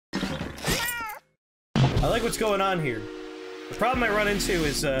I like what's going on here. The problem I run into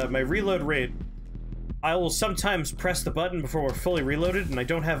is my reload rate. I will sometimes press the button before we're fully reloaded, and I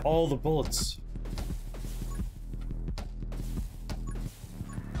don't have all the bullets.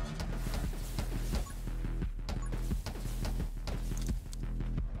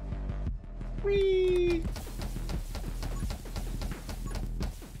 Whee!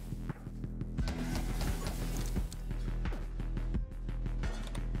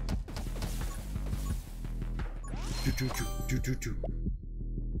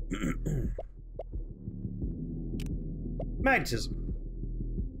 Magnetism.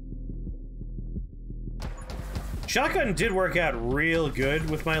 Shotgun did work out real good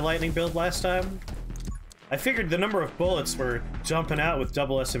with my lightning build last time. I figured the number of bullets we're jumping out with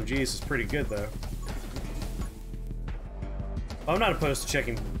double SMGs is pretty good, though. I'm not opposed to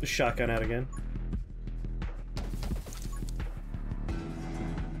checking the shotgun out again.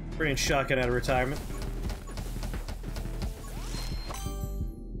 Bringing shotgun out of retirement.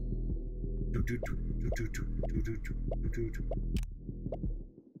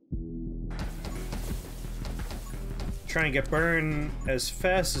 Trying to get burn as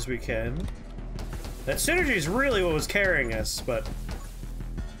fast as we can. That synergy is really what was carrying us, but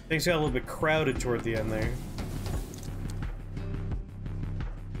things got a little bit crowded toward the end there.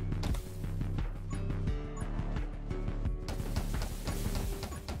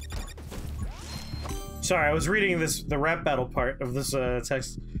 Sorry, I was reading the rap battle part of this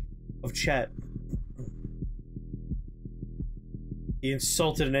text of chat. He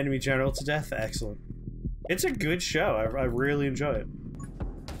insulted an enemy general to death. Excellent. It's a good show. I really enjoy it.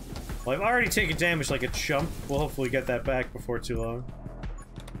 Well, I've already taken damage like a chump. We'll hopefully get that back before too long.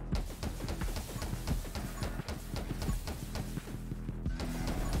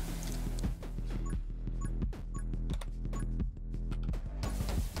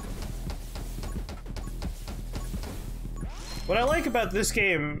 What I like about this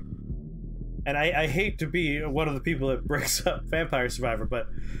game, and I hate to be one of the people that breaks up Vampire Survivor, but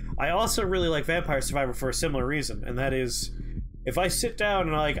I also really like Vampire Survivor for a similar reason, and that is, if I sit down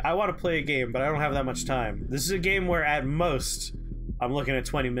and I want to play a game, but I don't have that much time, this is a game where at most, I'm looking at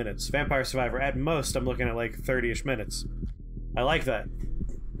 20 minutes. Vampire Survivor, at most, I'm looking at like 30-ish minutes. I like that.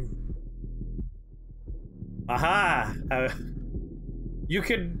 Aha! You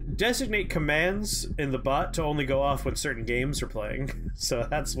could designate commands in the bot to only go off when certain games are playing. So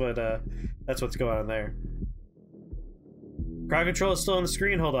that's what's going on there. Crowd control is still on the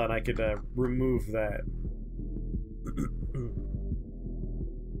screen. Hold on, I could remove that.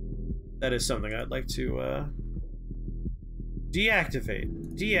 That is something I'd like to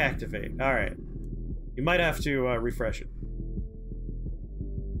deactivate. Deactivate. All right. You might have to refresh it.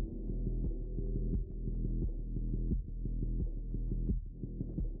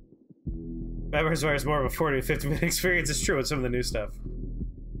 Vampire Survivor is more of a 40 to 50 minute experience. It's true with some of the new stuff.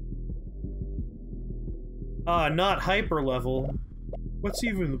 Not hyper level. What's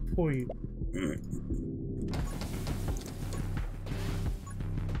even the point?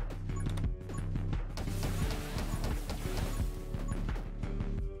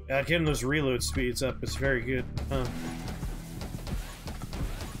 God, getting those reload speeds up is very good, huh?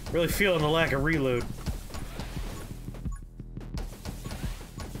 Really feeling the lack of reload.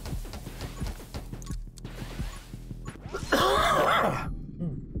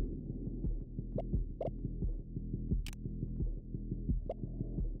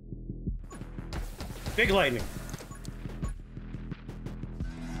 Big lightning.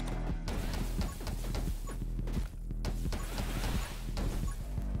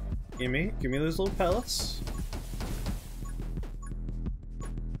 Give me those little pellets.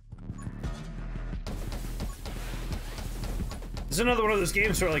 This is another one of those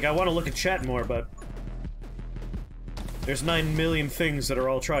games where, like, I want to look at chat more, but there's 9 million things that are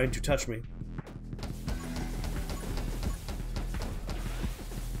all trying to touch me.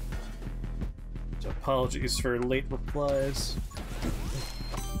 So apologies for late replies.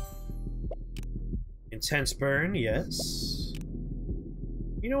 Intense burn, yes.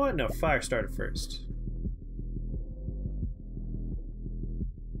 You know what? No, fire started first.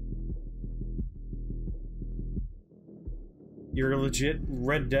 You're a legit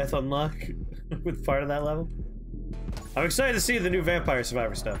Red Death unlock with part of that level? I'm excited to see the new Vampire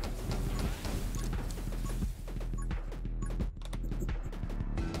Survivor stuff.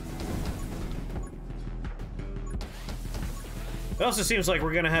 It also seems like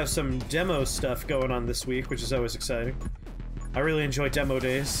we're gonna have some demo stuff going on this week, which is always exciting. I really enjoy demo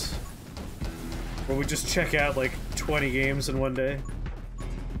days, where we just check out like 20 games in one day.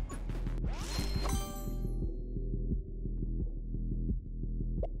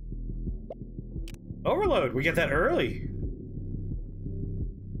 Overload, we get that early.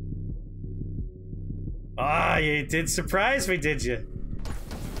 Ah, you did surprise me, did you?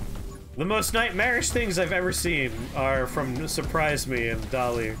 The most nightmarish things I've ever seen are from Surprise Me and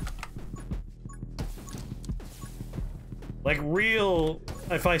Dolly. Like real,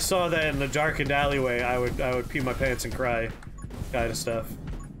 if I saw that in the darkened alleyway, I would pee my pants and cry, kind of stuff.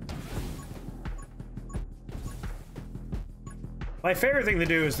 My favorite thing to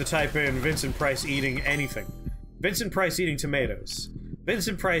do is to type in Vincent Price eating anything. Vincent Price eating tomatoes.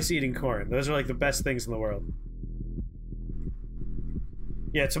 Vincent Price eating corn. Those are like the best things in the world.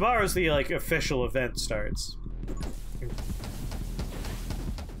 Yeah, tomorrow's the like official event starts.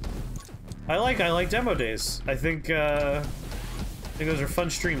 I like demo days. I think those are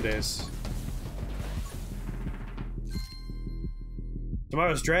fun stream days.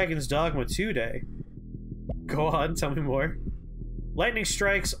 Tomorrow's Dragon's Dogma 2 day. Go on, tell me more. Lightning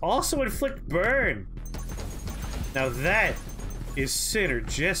strikes also inflict burn. Now that is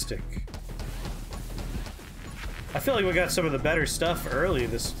synergistic. I feel like we got some of the better stuff early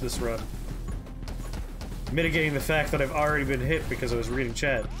this run. Mitigating the fact that I've already been hit because I was reading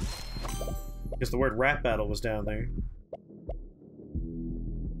chat. Because the word rap battle was down there.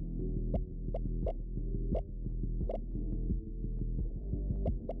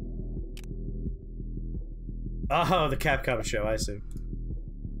 Oh, the Capcom show, I see.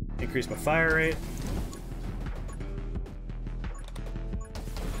 Increase my fire rate.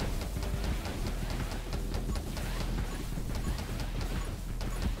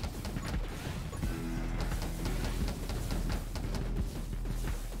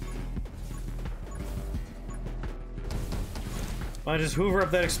 I just hoover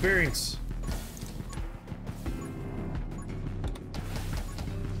up that experience.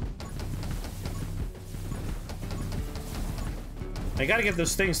 I gotta get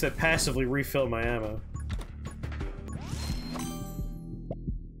those things that passively refill my ammo.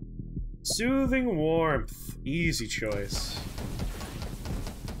 Soothing warmth. Easy choice.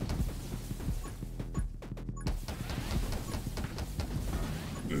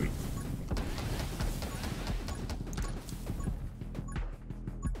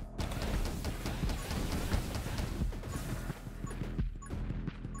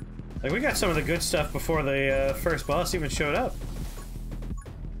 Like, we got some of the good stuff before the first boss even showed up.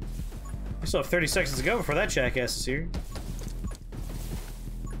 We still have 30 seconds to go before that jackass is here.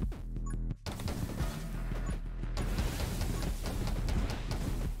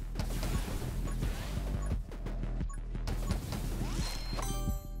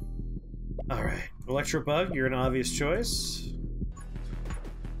 Alright, Electro Bug, you're an obvious choice.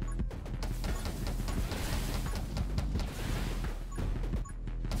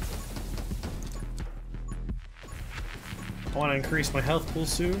 I want to increase my health pool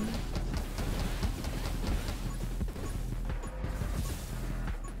soon.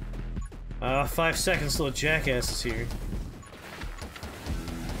 5 seconds till a jackass is here.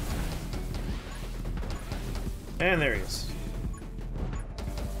 And there he is.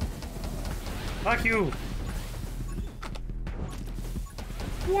 Fuck you!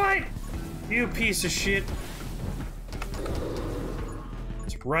 What? You piece of shit.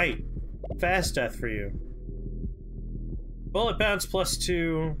 That's right. Fast death for you. Bullet bounce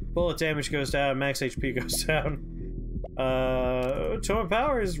 +2, bullet damage goes down, max HP goes down. Tome of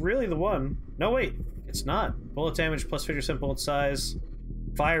Power is really the one. No, wait, it's not. Bullet damage +50% bullet size,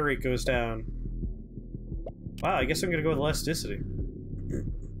 fire rate goes down. Wow, I guess I'm gonna go with elasticity.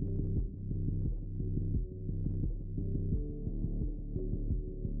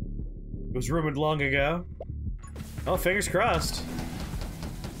 It was rumored long ago. Oh, fingers crossed.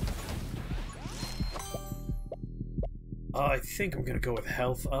 I think I'm gonna go with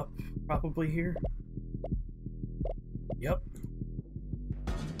health up, probably here. Yep.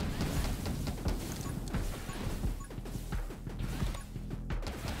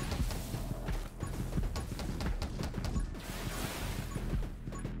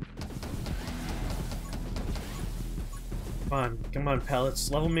 Come on,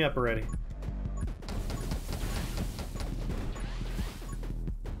 pellets, level me up already.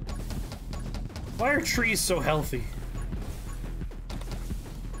 Why are trees so healthy?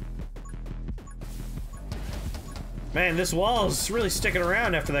 Man, this wall's really sticking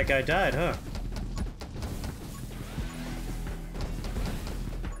around after that guy died, huh?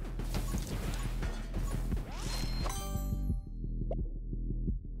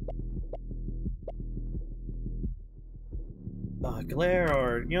 Glare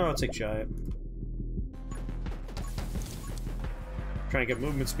or, you know, I'll take Giant. Trying to get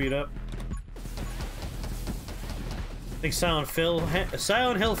movement speed up. think Silent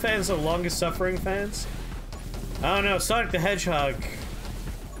Hill fans are the longest suffering fans? I don't know, Sonic the Hedgehog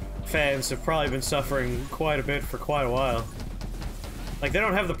fans have probably been suffering quite a bit for quite a while. Like, they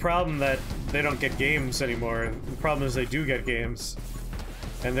don't have the problem that they don't get games anymore. The problem is they do get games.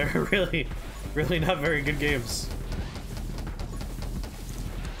 And they're really, really not very good games.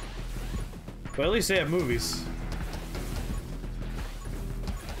 But at least they have movies.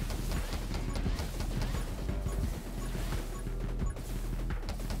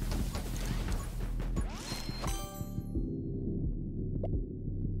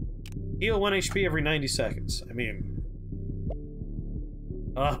 Heal 1 HP every 90 seconds. I mean...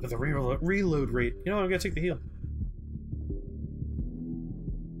 but the reload rate. You know what, I'm gonna take the heal.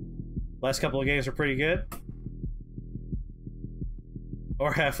 Last couple of games are pretty good.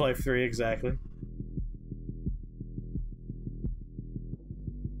 Or Half-Life 3, exactly.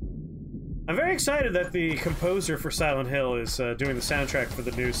 I'm very excited that the composer for Silent Hill is doing the soundtrack for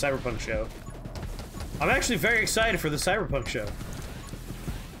the new Cyberpunk show. I'm actually very excited for the Cyberpunk show.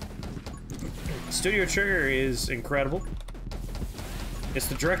 Studio Trigger is incredible. It's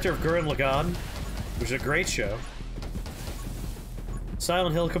the director of Gurren Lagann, which is a great show.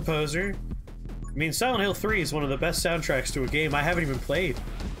 Silent Hill composer. I mean, Silent Hill 3 is one of the best soundtracks to a game I haven't even played.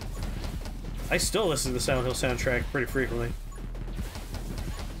 I still listen to the Silent Hill soundtrack pretty frequently.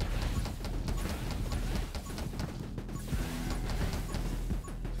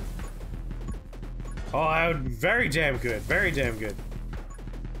 Oh, very damn good. Very damn good.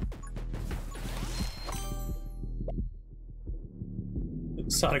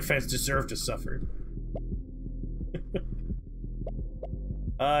 Sonic fans deserve to suffer.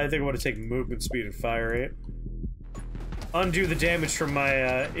 I think I want to take movement speed and fire rate. Undo the damage from my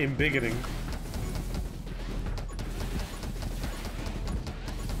embiggening.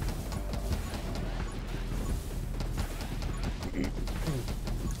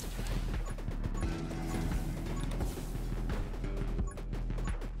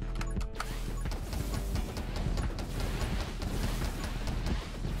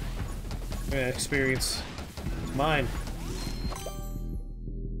 Yeah, experience. It's mine.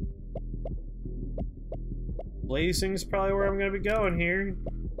 Blazing's probably where I'm gonna be going here.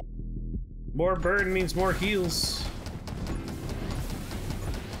 More burn means more heals.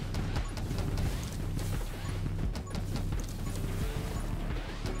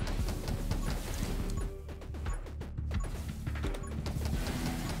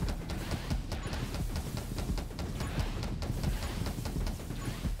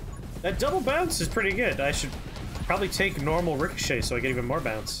 That double bounce is pretty good. I should probably take normal ricochet so I get even more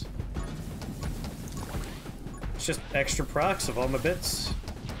bounce. It's just extra procs of all my bits.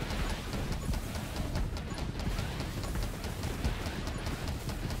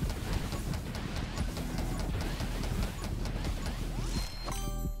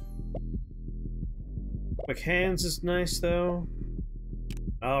 Quick hands is nice though.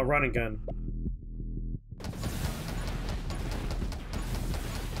 Oh, run and gun.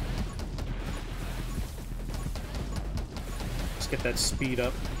 Let's get that speed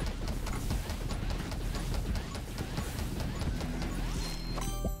up.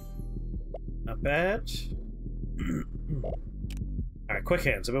 Not bad. Alright, quick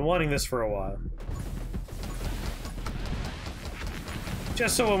hands. I've been wanting this for a while.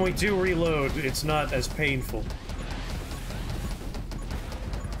 Just so when we do reload, it's not as painful.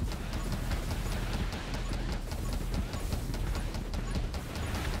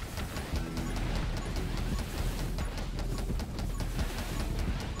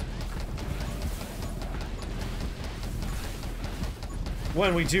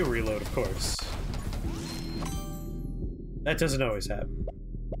 When we do reload, of course. That doesn't always happen.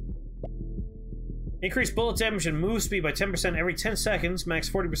 Increase bullet damage and move speed by 10% every 10 seconds, max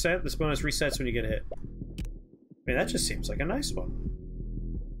 40%. This bonus resets when you get hit. I mean, that just seems like a nice one.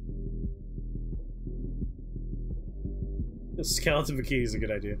 The skeleton bikini is a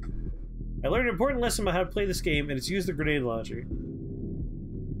good idea. I learned an important lesson about how to play this game, and it's use the grenade launcher.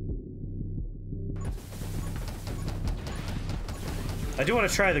 I do want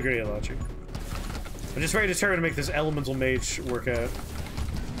to try the grenade launcher. I'm just very determined to make this elemental mage work out.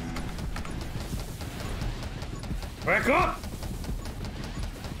 Back up!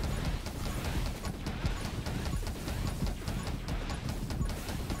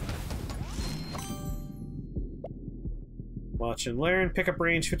 Watch and learn. Pickup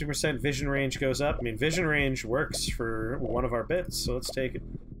range 50%. Vision range goes up. I mean, vision range works for one of our bits, so let's take it.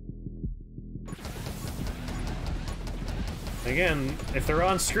 Again, if they're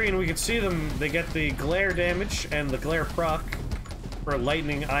on screen, we can see them. They get the glare damage and the glare proc for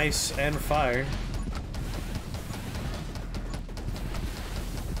lightning, ice, and fire.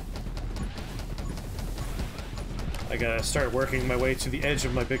 I gotta start working my way to the edge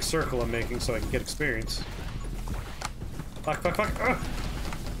of my big circle I'm making so I can get experience. Fuck, fuck, fuck! Ugh.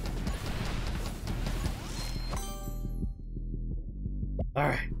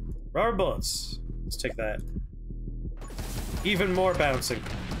 Alright. Rubber bullets. Let's take that. Even more bouncing.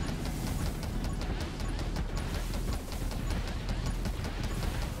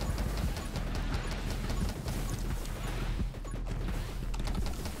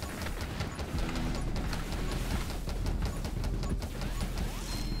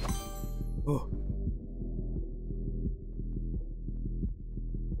 Oh.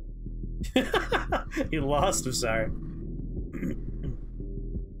 He lost, I'm sorry.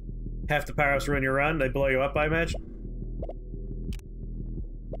 Half the power-ups ruin your run, they blow you up, I imagine.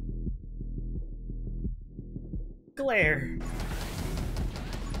 Glare.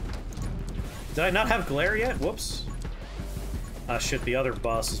 Did I not have glare yet? Whoops. Ah, shit, the other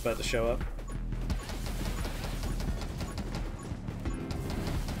boss is about to show up.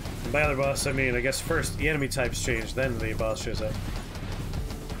 And by other boss, I mean, I guess first the enemy types change, then the boss shows up.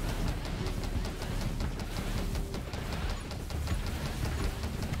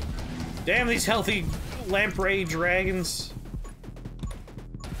 Damn these healthy lamprey dragons.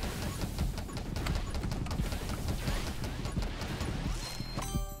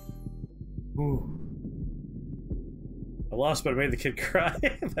 Ooh. I lost, but I made the kid cry.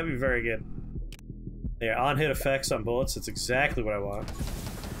 That'd be very good. Yeah, on-hit effects on bullets. That's exactly what I want.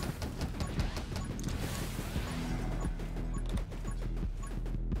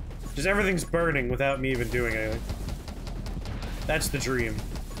 Just everything's burning without me even doing anything. That's the dream.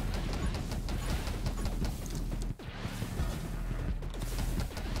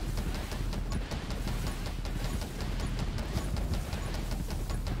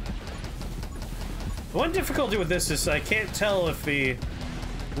 One difficulty with this is I can't tell if the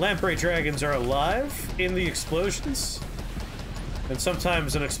lamprey dragons are alive in the explosions. And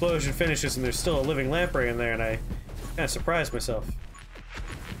sometimes an explosion finishes and there's still a living lamprey in there and I kind of surprise myself.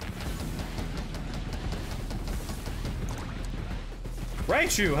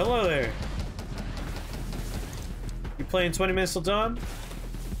 Raichu, hello there! You playing 20 Minutes Till Dawn?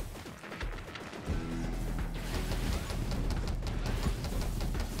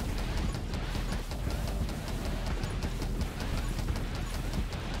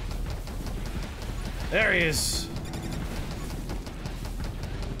 There he is!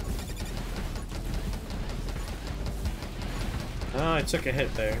 Oh, I took a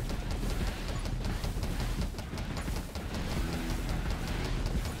hit there.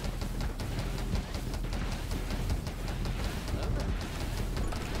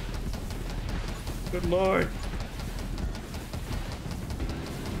 Good lord.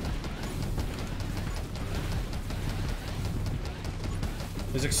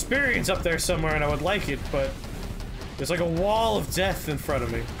 There's experience up there somewhere and I would like it, but there's like a wall of death in front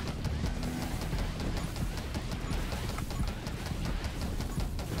of me.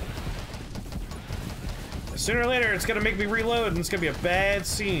 Sooner or later, it's gonna make me reload and it's gonna be a bad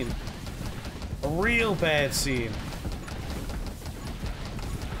scene. A real bad scene.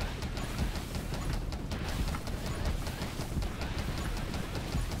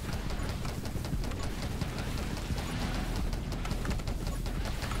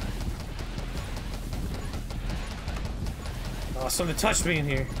 Oh, something touched me in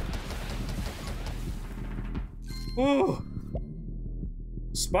here. Ooh!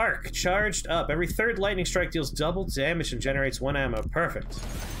 Spark, charged up. Every third lightning strike deals double damage and generates 1 ammo. Perfect.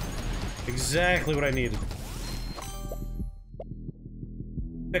 Exactly what I needed.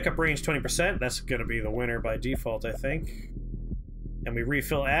 Pickup range 20%. That's gonna be the winner by default, I think. And we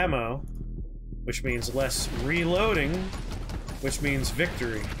refill ammo, which means less reloading, which means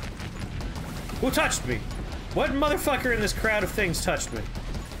victory. Who touched me? What motherfucker in this crowd of things touched me?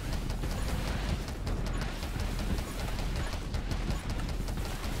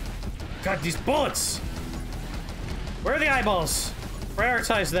 God, these bullets! Where are the eyeballs?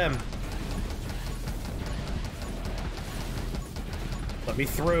 Prioritize them. Let me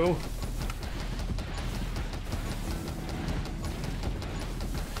through.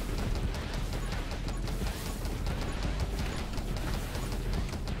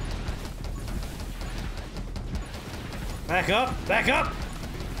 Back up! Back up!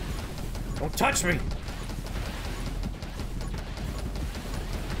 Don't touch me!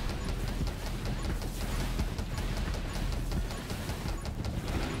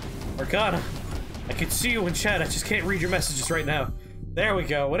 Arcana, I can see you in chat, I just can't read your messages right now. There we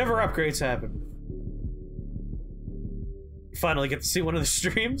go, whatever upgrades happen. Finally get to see one of the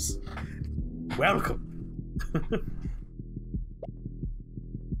streams. Welcome.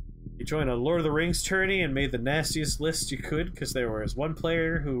 joined a Lord of the Rings tourney and made the nastiest list you could because there was one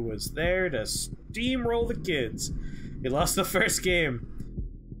player who was there to steamroll the kids. He lost the first game.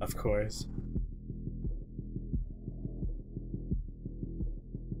 Of course.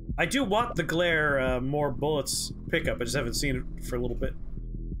 I do want the glare more bullets pickup. I just haven't seen it for a little bit.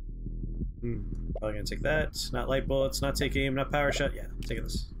 Probably gonna take that. Not light bullets, not take aim, not power shot. Yeah, I'm taking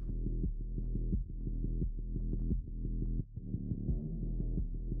this.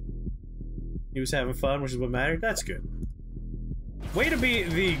 He was having fun, which is what mattered. That's good. Way to be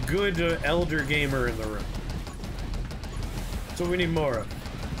the good elder gamer in the room. That's what we need more of.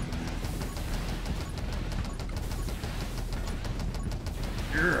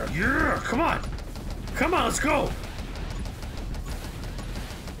 Yeah, come on! Come on, let's go!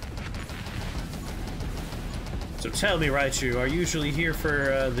 So tell me, Raichu, are you usually here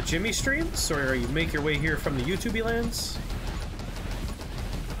for the Jimmy streams, or you make your way here from the YouTube lands?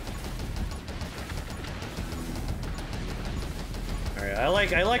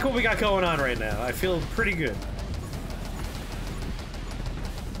 Alright, I like what we got going on right now. I feel pretty good.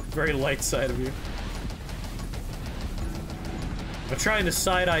 Very light side of you. I'm trying to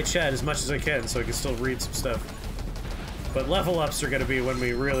side-eye chat as much as I can so I can still read some stuff. But level ups are gonna be when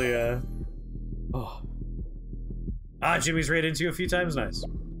we really, oh. Ah, Jimmy's raided into you a few times, nice.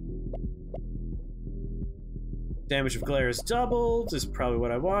 Damage of glare is doubled, is probably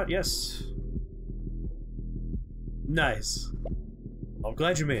what I want, yes. Nice. I'm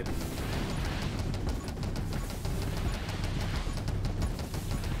glad you made it.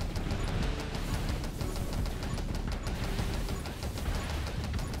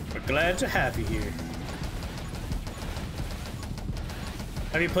 Glad to have you here.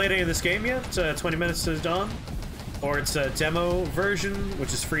 Have you played any of this game yet? 20 minutes to dawn? Or it's a demo version,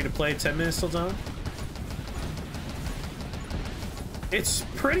 which is free to play 10 minutes till dawn? It's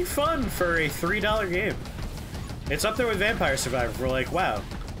pretty fun for a $3 game. It's up there with Vampire Survivor. We're like, wow.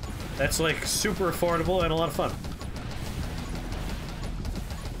 That's like super affordable and a lot of fun.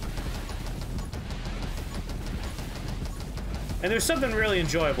 And there's something really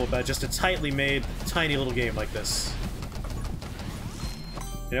enjoyable about just a tightly made, tiny little game like this.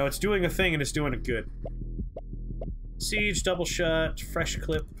 You know, it's doing a thing and it's doing it good. Siege, double shot, fresh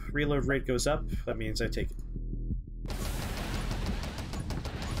clip, reload rate goes up. That means I take it.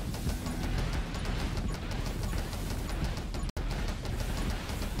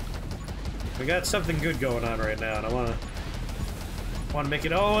 We got something good going on right now, and I wanna make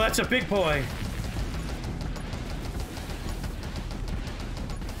it. Oh, that's a big boy.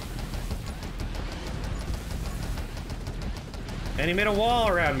 And he made a wall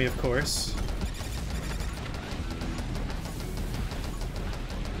around me, of course.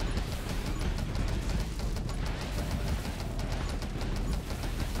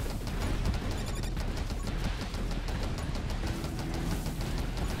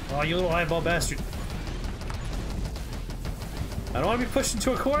 Oh, you little eyeball bastard. I don't want to be pushed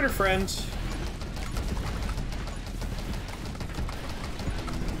into a corner, friend.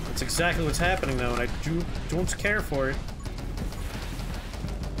 That's exactly what's happening, though, and I don't care for it.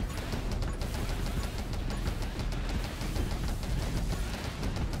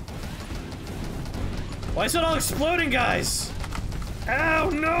 Why is it all exploding, guys? Ow,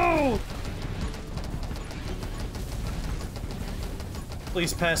 no!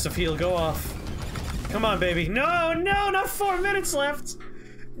 Please passive heal, go off. Come on, baby. No, no, not 4 minutes left!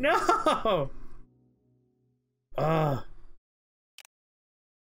 No! Alright,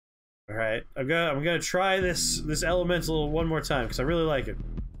 I'm gonna try this elemental one more time, because I really like it.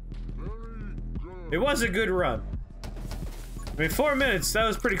 It was a good run. I mean, 4 minutes, that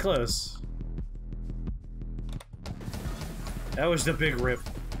was pretty close. That was the big rip.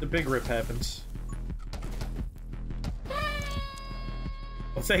 The big rip happened.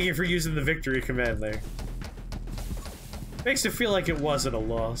 Well, thank you for using the victory command there. Makes it feel like it wasn't a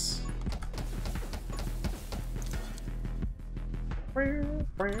loss. We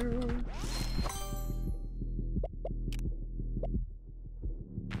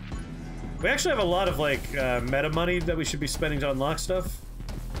actually have a lot of, like, meta money that we should be spending to unlock stuff.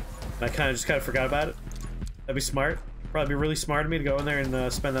 And I kind of forgot about it. That'd be smart. Probably be really smart of me to go in there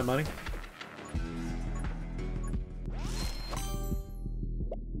and spend that money.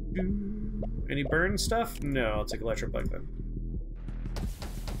 Any burn stuff? No, I'll take electro bug then.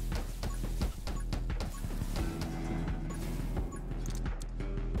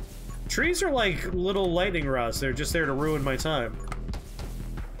 Trees are like little lightning rods. They're just there to ruin my time.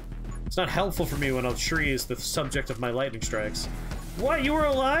 It's not helpful for me when a tree is the subject of my lightning strikes. What? You were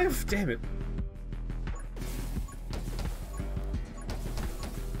alive? Damn it.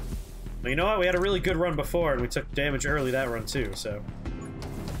 Well, you know what? We had a really good run before, and we took damage early that run too, so...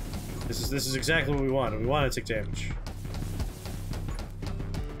 This is exactly what we wanted. We wanted to take damage.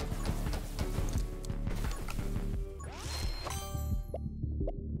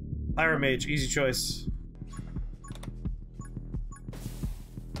 Pyro Mage, easy choice.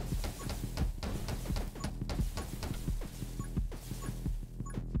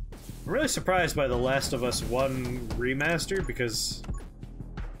 I'm really surprised by The Last of Us 1 remaster, because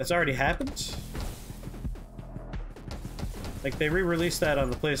that's already happened. Like, they re-released that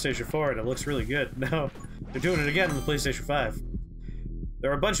on the PlayStation 4 and it looks really good. No, they're doing it again on the PlayStation 5. There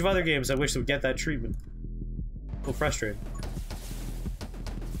are a bunch of other games I wish would get that treatment. A little frustrating.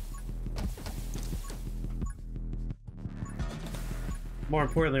 More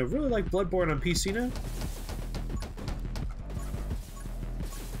importantly, I really like Bloodborne on PC now.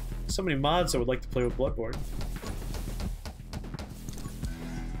 So many mods I would like to play with Bloodborne.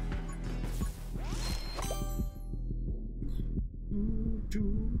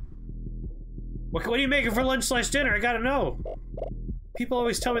 What are you making for lunch / dinner? I gotta know. People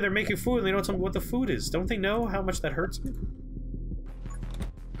always tell me they're making food and they don't tell me what the food is. Don't they know how much that hurts me?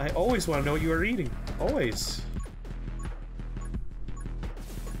 I always want to know what you are eating. Always.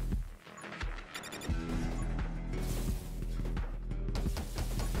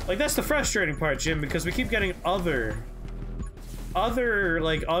 Like, that's the frustrating part, Jim, because we keep getting other,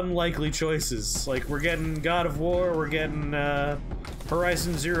 like, unlikely choices. Like, we're getting God of War, we're getting,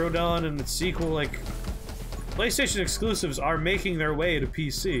 Horizon Zero Dawn and its sequel. Like, PlayStation exclusives are making their way to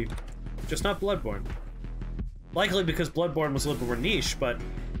PC, just not Bloodborne. Likely because Bloodborne was a little more niche, but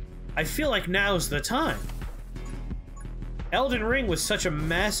I feel like now's the time. Elden Ring was such a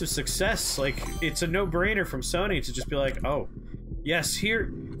massive success, like, it's a no-brainer from Sony to just be like, oh, yes,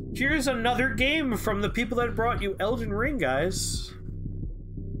 here's another game from the people that brought you Elden Ring, guys.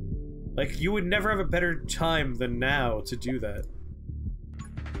 Like, you would never have a better time than now to do that.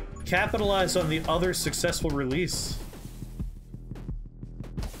 Capitalize on the other successful release.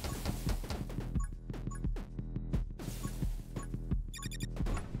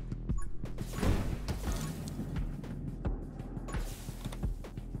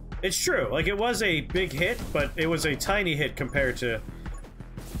 It's true, like, it was a big hit, but it was a tiny hit compared to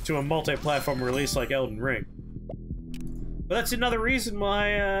a multi-platform release like Elden Ring. But that's another reason why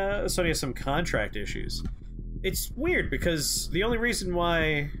Sony has some contract issues. It's weird, because the only reason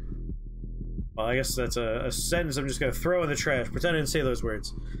why... Well, I guess that's a sentence I'm just gonna throw in the trash. Pretend I didn't say those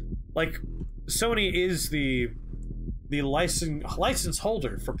words. Like, Sony is the license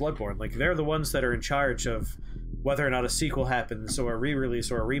holder for Bloodborne. Like, they're the ones that are in charge of whether or not a sequel happens, or a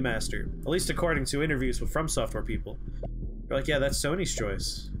re-release, or a remaster. At least according to interviews with From Software people. They're like, yeah, that's Sony's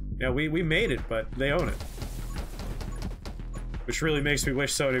choice. Yeah, we made it, but they own it. Which really makes me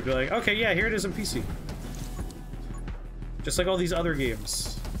wish Sony would be like, okay, yeah, here it is on PC. Just like all these other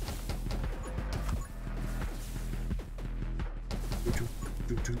games.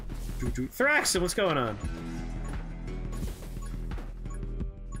 Thraxon, what's going on?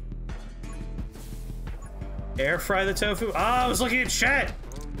 Air fry the tofu? Ah, I was looking at chat!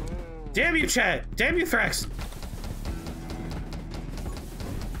 Damn you, chat! Damn you, Thraxon!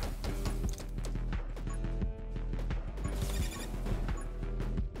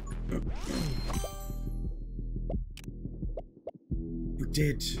 You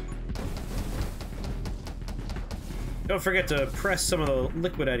did. Don't forget to press some of the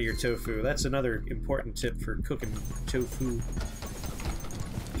liquid out of your tofu. That's another important tip for cooking tofu.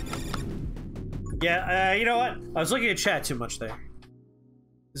 Yeah, you know what? I was looking at chat too much there.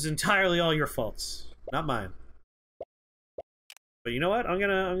 This is entirely all your faults, not mine. But you know what? I'm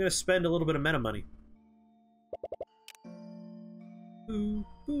gonna spend a little bit of meta money.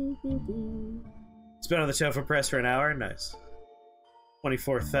 It's been on the tofu press for an hour. Nice.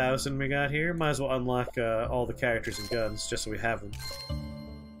 24,000 we got here. Might as well unlock all the characters and guns just so we have them.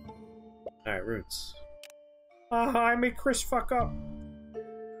 Alright, roots. I made Chris fuck up.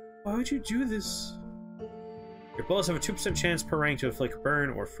 Why would you do this? Your bullets have a 2% chance per rank to inflict burn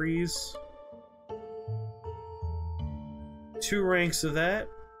or freeze. 2 ranks of that.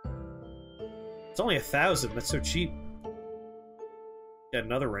 It's only 1,000. That's so cheap. Get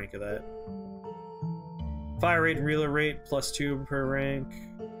another rank of that. Fire rate and reload rate, +2 per rank.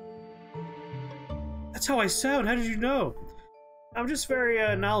 That's how I sound. How did you know? I'm just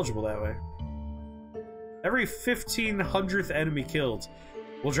very knowledgeable that way. Every 1,500th enemy killed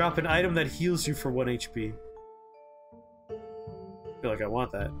will drop an item that heals you for 1 HP. I feel like I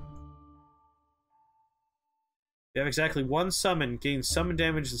want that. You have exactly 1 summon, gain summon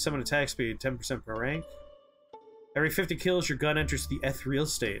damage and summon attack speed, 10% per rank. Every 50 kills, your gun enters the ethereal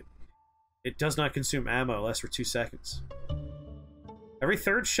state. It does not consume ammo, lasts for 2 seconds. Every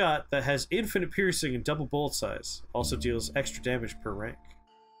third shot that has infinite piercing and double bullet size also deals extra damage per rank.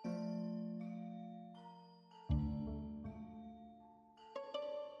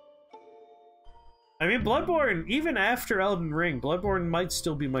 I mean, Bloodborne, even after Elden Ring, Bloodborne might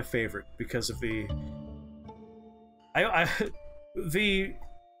still be my favorite because of the... the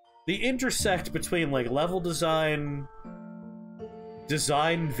intersect between, like, level design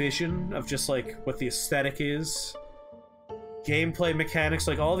vision of just, like, what the aesthetic is, gameplay mechanics,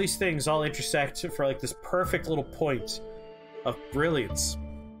 like, all these things all intersect for, like, this perfect little point of brilliance.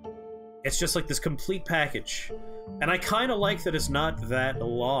 It's just, like, this complete package. And I kind of like that it's not that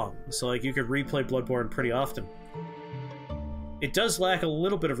long, so, like, you could replay Bloodborne pretty often. It does lack a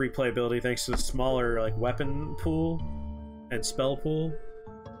little bit of replayability thanks to the smaller, like, weapon pool and spell pool,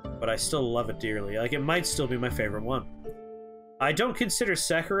 but I still love it dearly. Like, it might still be my favorite one. I don't consider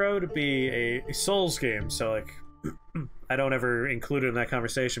Sekiro to be a Souls game, so, like, I don't ever include it in that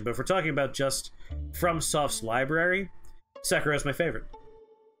conversation, but if we're talking about just FromSoft's library, Sekiro is my favorite.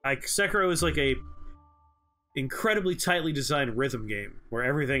 Like, Sekiro is, like, a incredibly tightly designed rhythm game, where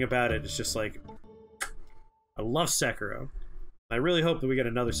everything about it is just, like... I love Sekiro. I really hope that we get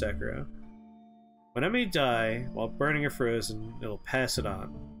another Sekiro. When enemy die, while burning or frozen, it'll pass it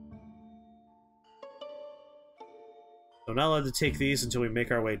on. So I'm not allowed to take these until we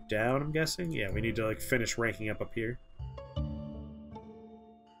make our way down, I'm guessing? Yeah, we need to, like, finish ranking up here.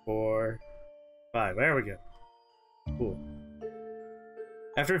 4, 5, there we go. Cool.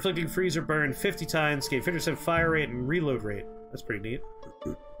 After inflicting freeze or burn 50 times, gain 50% fire rate and reload rate. That's pretty neat.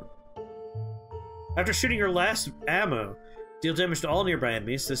 After shooting your last ammo, deal damage to all nearby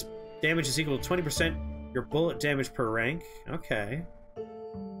enemies. This damage is equal to 20% your bullet damage per rank. Okay.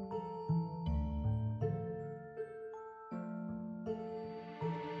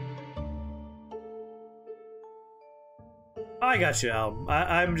 I got you, Al.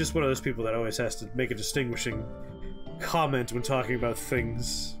 I'm just one of those people that always has to make a distinguishing comment when talking about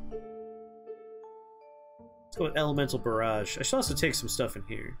things. Let's go with Elemental Barrage. I should also take some stuff in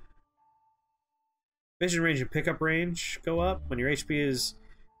here. Vision range and pickup range go up. When your HP is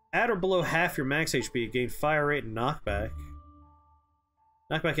at or below half your max HP, gain fire rate and knockback.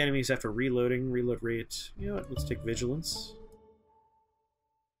 Knockback enemies after reloading. Reload rate. You know what? Let's take Vigilance.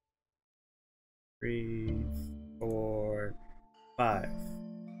 3, 4, 5.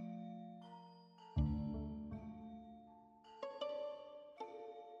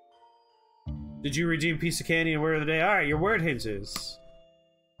 Did you redeem Piece of Candy and Word of the Day? Alright, your word hint is...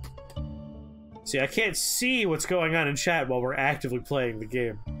 See, I can't see what's going on in chat while we're actively playing the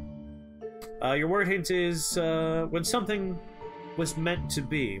game. Your word hint is, when something was meant to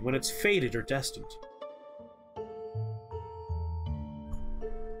be, when it's fated or destined.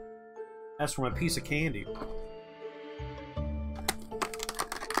 That's for my piece of candy.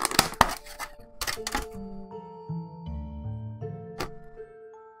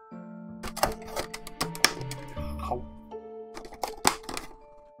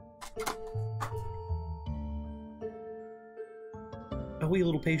 A wee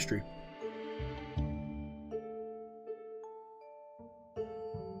little pastry.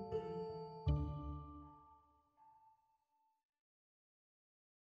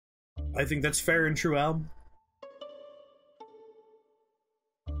 I think that's fair and true, Al.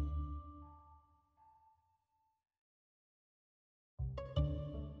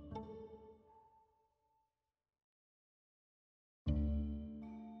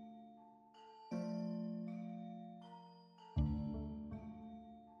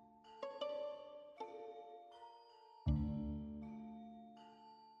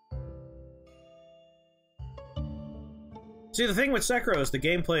 See, the thing with Sekiro is the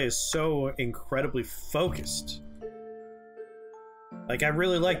gameplay is so incredibly focused. Like, I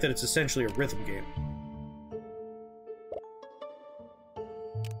really like that it's essentially a rhythm game.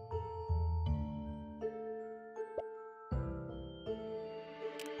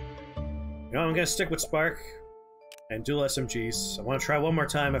 You know, I'm gonna stick with Spark and dual SMGs. I want to try one more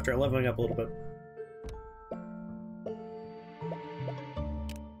time after leveling up a little bit.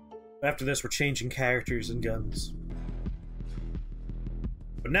 After this, we're changing characters and guns.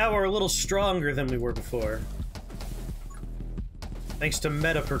 But now we're a little stronger than we were before. Thanks to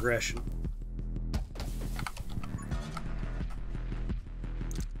meta progression.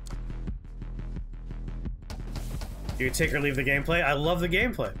 Do you take or leave the gameplay? I love the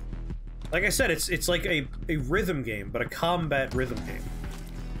gameplay. Like I said, it's like a rhythm game, but a combat rhythm game.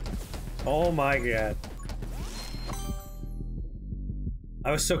 Oh my god. I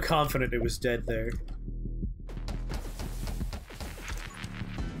was so confident it was dead there.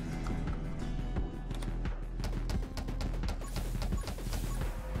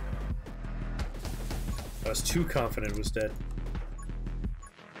 I was too confident it was dead.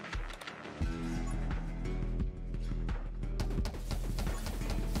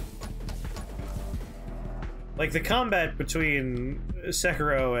 Like, the combat between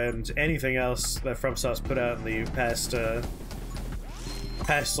Sekiro and anything else that FromSoft's put out in the past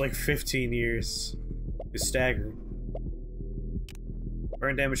like 15 years is staggering.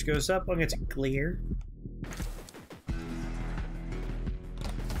 Burn damage goes up, I'll get to clear.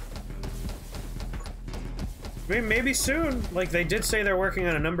 I mean, maybe soon. Like, they did say they're working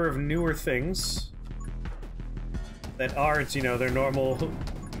on a number of newer things that aren't, you know, their normal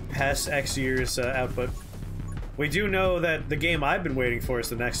past X years output. We do know that the game I've been waiting for is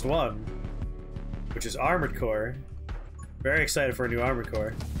the next one, which is Armored Core. Very excited for a new Armored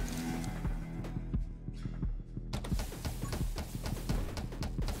Core.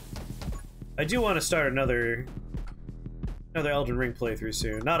 I do want to start another Elden Ring playthrough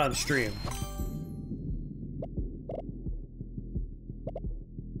soon, not on stream.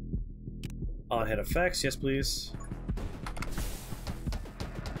 On head effects, yes please.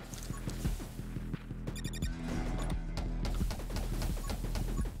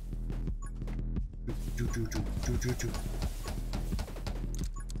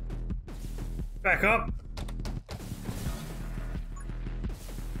 Back up.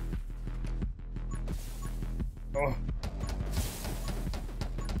 Oh.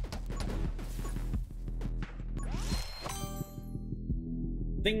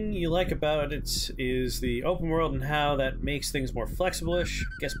 Thing you like about it is the open world and how that makes things more flexible-ish.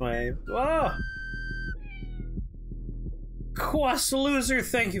 Guess my... Ah! Quest loser,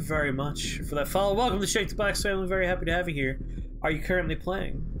 thank you very much for that follow. Welcome to Shake the Box family. Very happy to have you here. Are you currently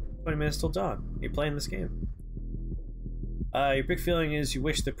playing? 20 minutes till dawn. Are you playing this game? Your big feeling is you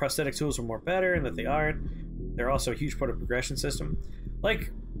wish the prosthetic tools were more better, and that they aren't. They're also a huge part of the progression system.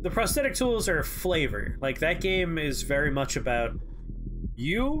 Like, the prosthetic tools are flavor. Like, that game is very much about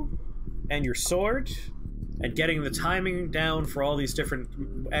you and your sword and getting the timing down for all these different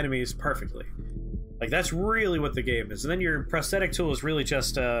enemies perfectly. Like, that's really what the game is. And then your prosthetic tool is really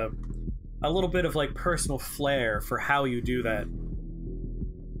just a little bit of, like, personal flair for how you do that.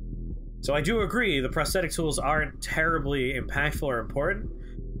 So I do agree, the prosthetic tools aren't terribly impactful or important,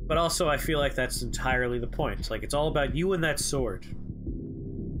 but also I feel like that's entirely the point. Like, it's all about you and that sword.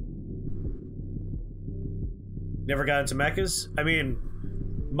 Never got into mechas? I mean,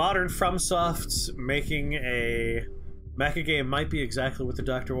 modern FromSoft making a mecha game might be exactly what the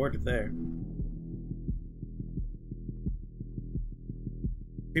doctor ordered there.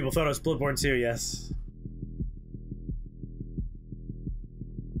 People thought it was Bloodborne 2, yes.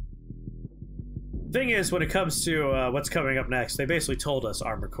 Thing is, when it comes to what's coming up next, they basically told us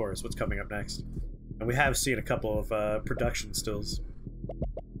Armored Core is what's coming up next. And we have seen a couple of production stills.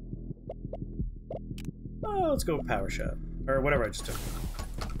 Oh, let's go with Power Shot. Or whatever I just took.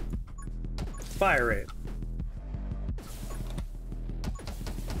 Fire Rate.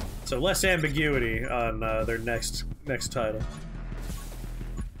 So less ambiguity on their next title.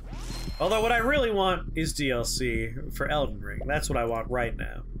 Although what I really want is DLC for Elden Ring. That's what I want right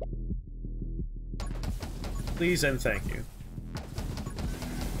now. Please and thank you.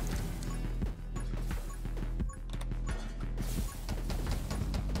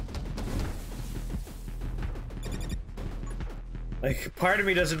 Like, part of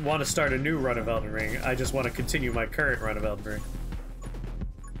me doesn't want to start a new run of Elden Ring. I just want to continue my current run of Elden Ring.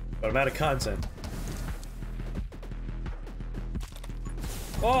 But I'm out of content.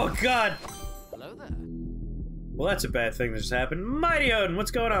 Oh, God! Hello there. Well, that's a bad thing that just happened. Mighty Odin, what's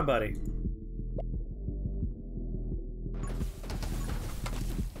going on, buddy?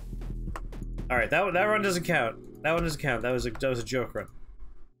 Alright, that run doesn't count. That one doesn't count. That was a joke run.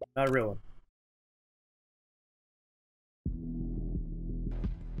 Not a real one.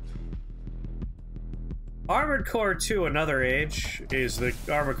 Armored Core 2 Another Age is the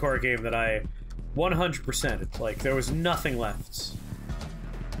Armored Core game that I 100%'d. Like, there was nothing left.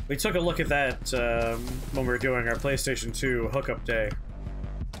 We took a look at that when we were doing our PlayStation 2 hookup day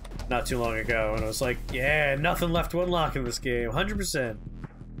not too long ago, and I was like, yeah, nothing left to unlock in this game, 100%.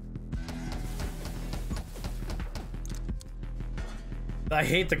 I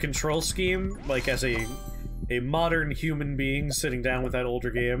hate the control scheme, like, as a modern human being sitting down with that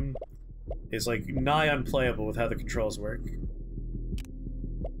older game is, like, nigh unplayable with how the controls work.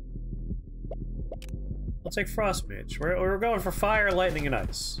 I'll take Frost Mage. We're going for Fire, Lightning, and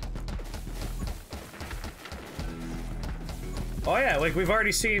Ice. Oh yeah, like, we've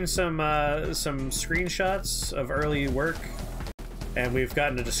already seen some screenshots of early work, and we've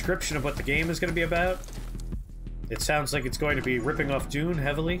gotten a description of what the game is going to be about. It sounds like it's going to be ripping off Dune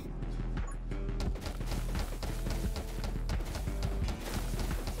heavily.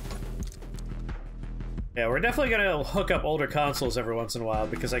 Yeah, we're definitely gonna hook up older consoles every once in a while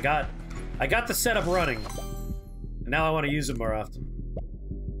because I got the setup running. And now I want to use it more often.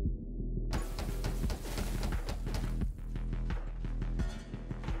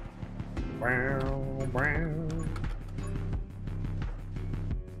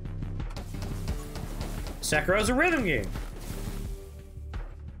 Sekiro's a rhythm game.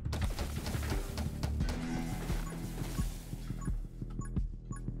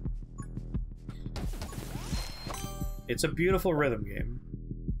 It's a beautiful rhythm game.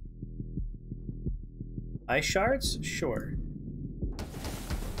 Ice shards? Sure.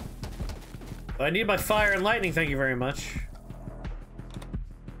 But I need my fire and lightning, thank you very much.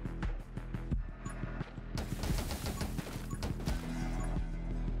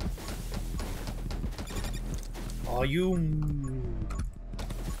 Oh, you... An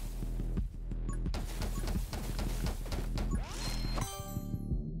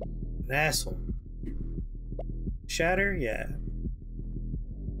asshole. Shatter? Yeah.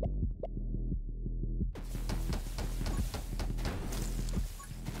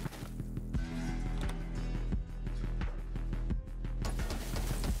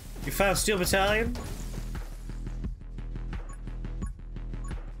 You found Steel Battalion?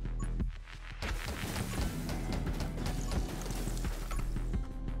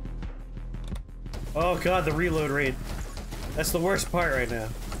 Oh god, the reload rate. That's the worst part right now.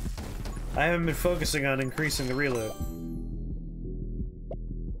 I haven't been focusing on increasing the reload.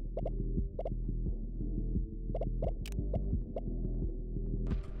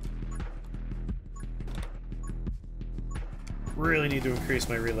 Really need to increase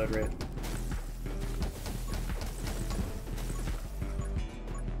my reload rate.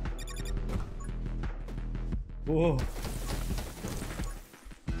 Whoa.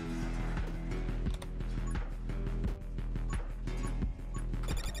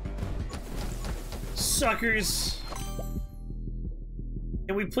 Suckers!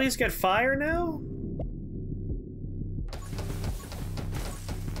 Can we please get fire now?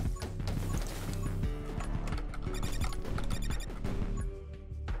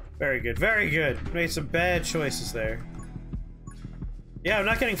 Very good, very good. Made some bad choices there. Yeah, I'm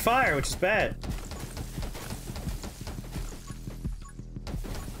not getting fire, which is bad.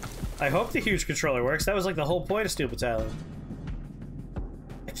 I hope the huge controller works. That was like the whole point of Steel Battalion.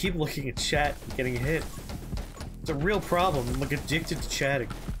 I keep looking at chat and getting hit. It's a real problem. I'm like addicted to chatting.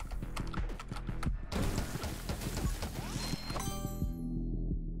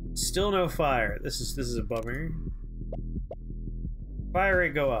 Still no fire. This is a bummer. Fire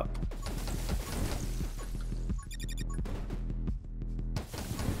rate go up.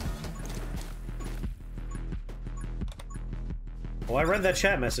 Oh, I read that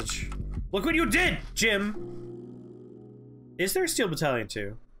chat message. Look what you did, Jim! Is there a Steel Battalion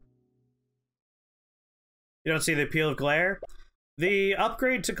 2? You don't see the appeal of glare? The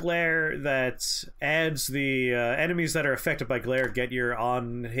upgrade to glare that adds the enemies that are affected by glare get your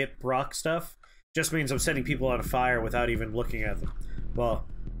on-hit proc stuff just means I'm setting people on fire without even looking at them. Well,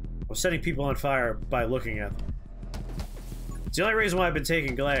 I'm setting people on fire by looking at them. It's the only reason why I've been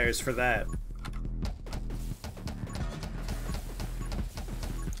taking glare is for that.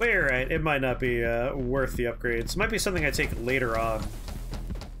 But you're right, it might not be worth the upgrades. It might be something I take later on.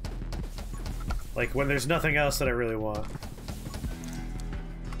 Like, when there's nothing else that I really want.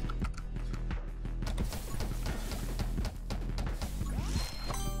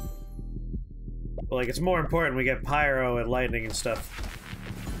 But, like, it's more important we get pyro and lightning and stuff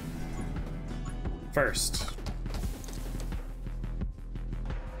first.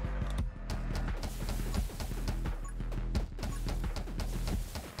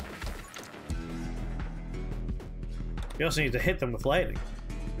 You also need to hit them with lightning,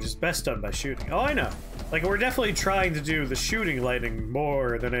 which is best done by shooting. Oh, I know. Like, we're definitely trying to do the shooting lightning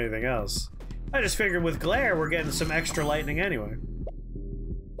more than anything else. I just figured with glare, we're getting some extra lightning anyway.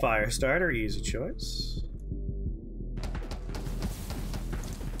 Fire starter, easy choice.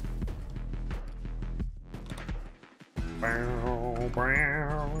 Bow,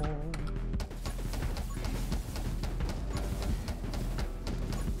 bow.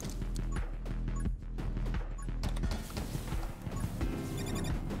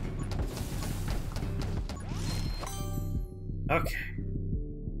 Okay.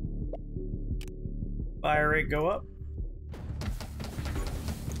 Fire rate go up.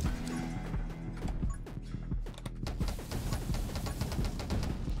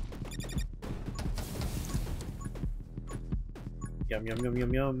 Yum, yum, yum,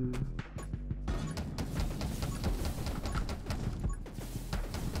 yum, yum.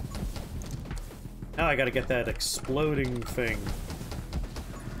 Now I gotta get that exploding thing.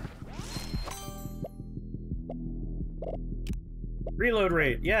 Reload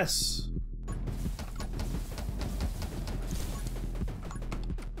rate, yes!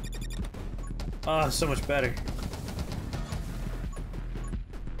 Ah, so much better.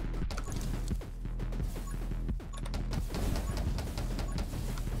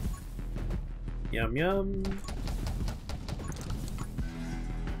 Yum yum.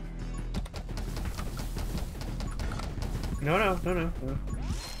 No. Don't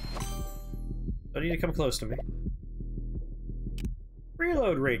need to come close to me.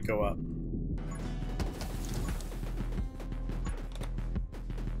 Reload rate go up.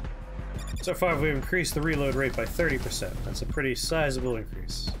 So far, we've increased the reload rate by 30%. That's a pretty sizable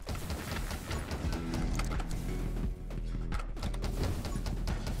increase.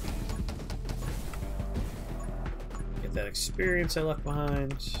 Get that experience I left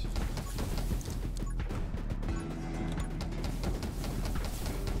behind.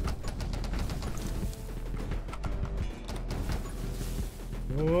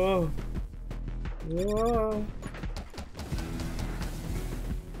 Whoa. Whoa.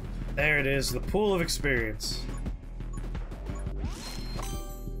 There it is, the pool of experience.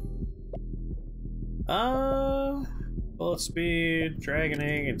 Bullet speed,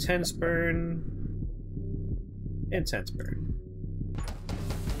 dragoning, intense burn. Intense burn.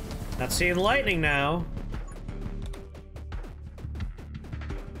 Not seeing lightning now.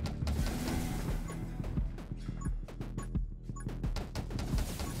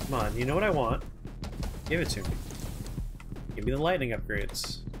 Come on, you know what I want. Give it to me. Give me the lightning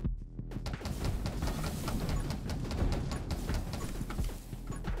upgrades.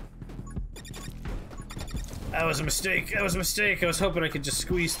 That was a mistake. That was a mistake. I was hoping I could just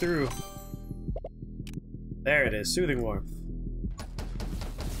squeeze through. There it is. Soothing warmth.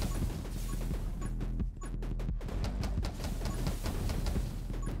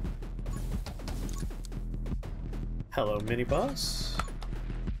 Hello, mini-boss.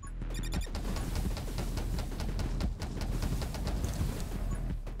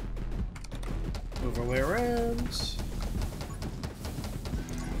 Move our way around.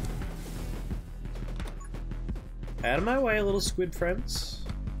 Out of my way, little squid friends.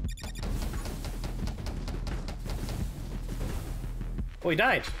 Oh, he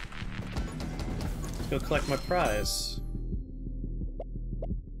died! Let's go collect my prize.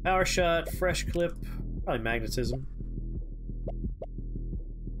 Power shot, fresh clip, probably magnetism.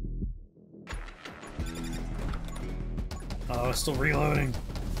 Oh, it's still reloading.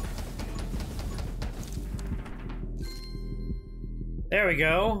 There we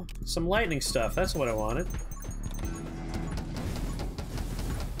go. Some lightning stuff, that's what I wanted.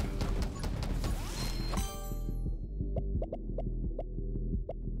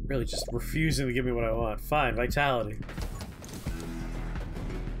 Really just refusing to give me what I want. Fine, vitality.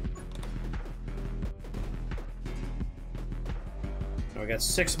 Now we got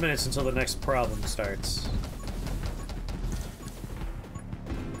 6 minutes until the next problem starts.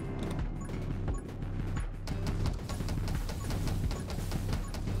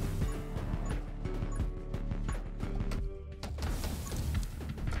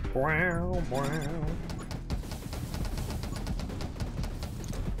 Wow, wow.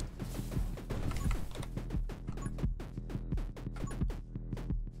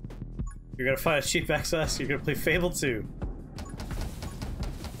 You're gonna find a cheap access, you're gonna play Fable 2.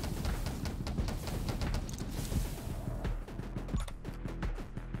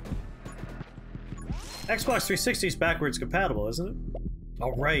 Xbox 360 is backwards compatible, isn't it?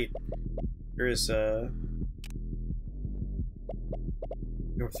 Oh, right. There is, your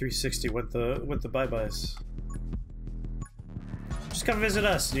 360 with the bye-byes. Just come visit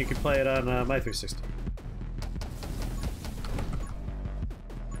us and you can play it on my 360.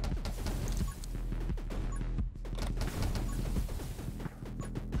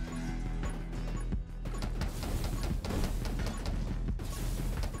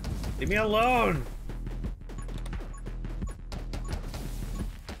 Leave me alone!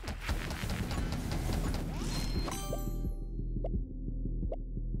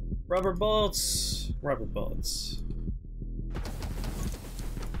 Rubber bullets. Rubber bullets.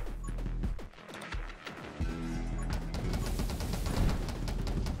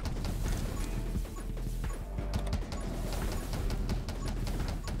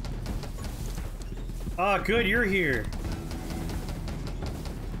 Ah, good, you're here.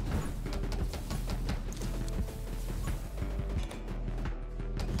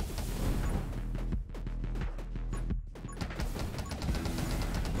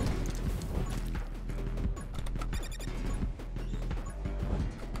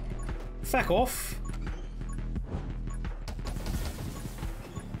 Fuck off.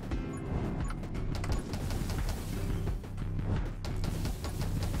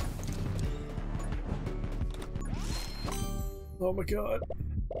 Oh my god.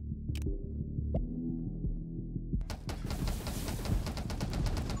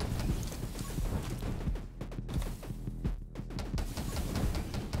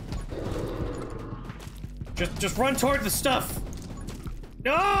 Just run toward the stuff.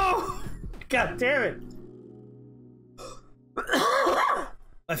 No! God damn it.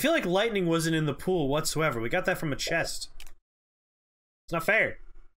 I feel like lightning wasn't in the pool whatsoever. We got that from a chest. It's not fair.